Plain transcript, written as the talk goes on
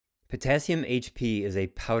Potassium HP is a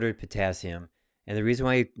powdered potassium, and the reason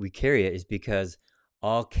why we carry it is because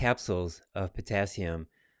all capsules of potassium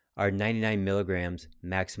are 99 milligrams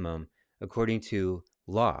maximum according to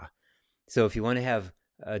law. So if you want to have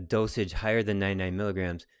a dosage higher than 99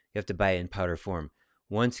 milligrams, you have to buy it in powder form.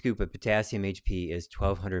 One scoop of potassium HP is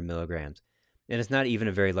 1200 milligrams, and it's not even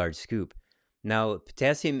a very large scoop. Now,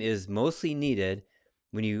 potassium is mostly needed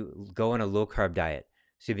when you go on a low-carb diet.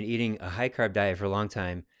 So you've been eating a high-carb diet for a long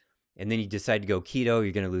time, and then you decide to go keto,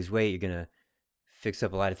 you're going to lose weight, you're going to fix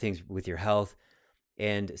up a lot of things with your health.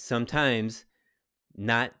 And sometimes,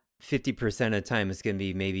 not 50% of the time, it's going to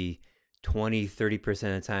be maybe 20, 30%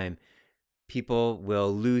 of the time, people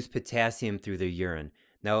will lose potassium through their urine.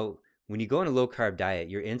 Now, when you go on a low-carb diet,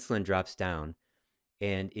 your insulin drops down,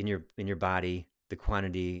 and in your body, the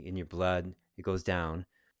quantity in your blood, it goes down,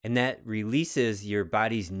 and that releases your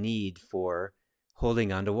body's need for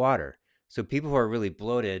holding on to water. So people who are really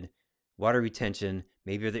bloated, water retention,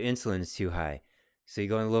 maybe their insulin is too high. So you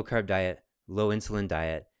go on a low-carb diet, low insulin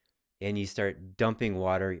diet, and you start dumping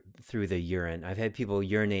water through the urine. I've had people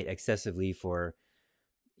urinate excessively for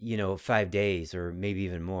 5 days or maybe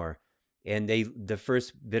even more. And the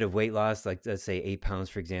first bit of weight loss, like let's say 8 pounds,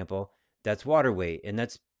 for example, that's water weight. And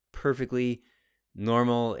that's perfectly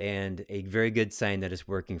normal and a very good sign that it's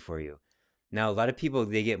working for you. Now, a lot of people,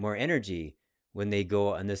 they get more energy when they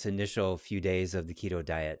go on this initial few days of the keto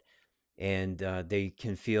diet. And they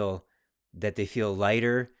can feel that they feel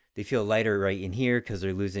lighter. They feel lighter right in here because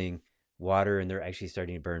they're losing water and they're actually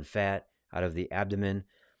starting to burn fat out of the abdomen.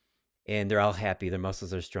 And they're all happy. Their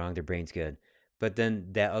muscles are strong. Their brain's good. But then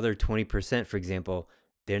that other 20%, for example,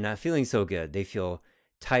 they're not feeling so good. They feel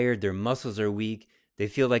tired. Their muscles are weak. They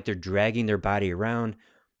feel like they're dragging their body around.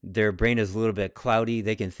 Their brain is a little bit cloudy.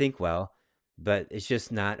 They can think well, but it's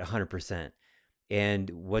just not 100%. And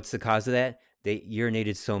what's the cause of that? They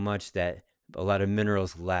urinated so much that a lot of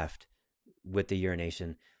minerals left with the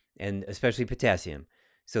urination, and especially potassium.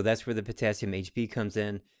 So that's where the potassium HP comes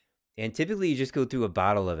in. And typically you just go through a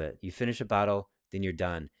bottle of it. You finish a bottle, then you're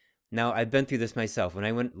done. Now, I've been through this myself. When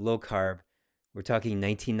I went low carb, we're talking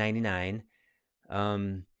 1999,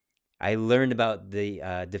 I learned about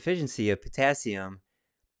the deficiency of potassium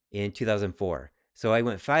in 2004. So I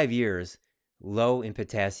went 5 years low in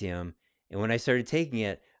potassium. And when I started taking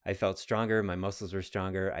it, I felt stronger. My muscles were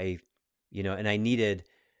stronger. And I needed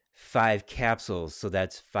 5 capsules. So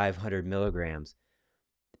that's 500 milligrams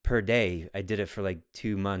per day. I did it for like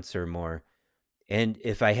 2 months or more. And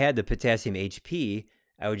if I had the potassium HP,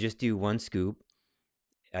 I would just do 1 scoop,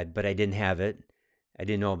 but I didn't have it. I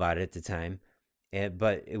didn't know about it at the time.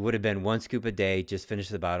 But it would have been 1 scoop a day, just finish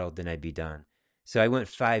the bottle, then I'd be done. So I went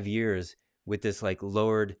 5 years with this like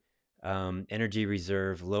lowered energy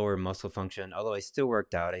reserve, lower muscle function. Although I still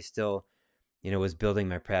worked out, I still, was building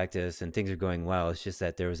my practice and things are going well. It's just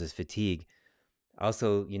that there was this fatigue.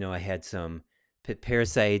 Also, I had some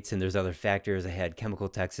parasites and there's other factors. I had chemical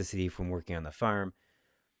toxicity from working on the farm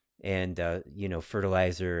and,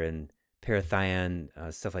 fertilizer and parathion,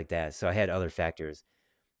 stuff like that. So I had other factors.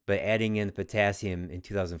 But adding in the potassium in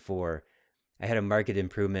 2004, I had a marked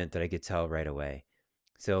improvement that I could tell right away.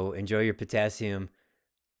 So enjoy your potassium.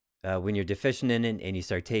 When you're deficient in it and you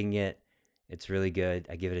start taking it, it's really good.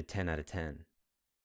 I give it a 10 out of 10.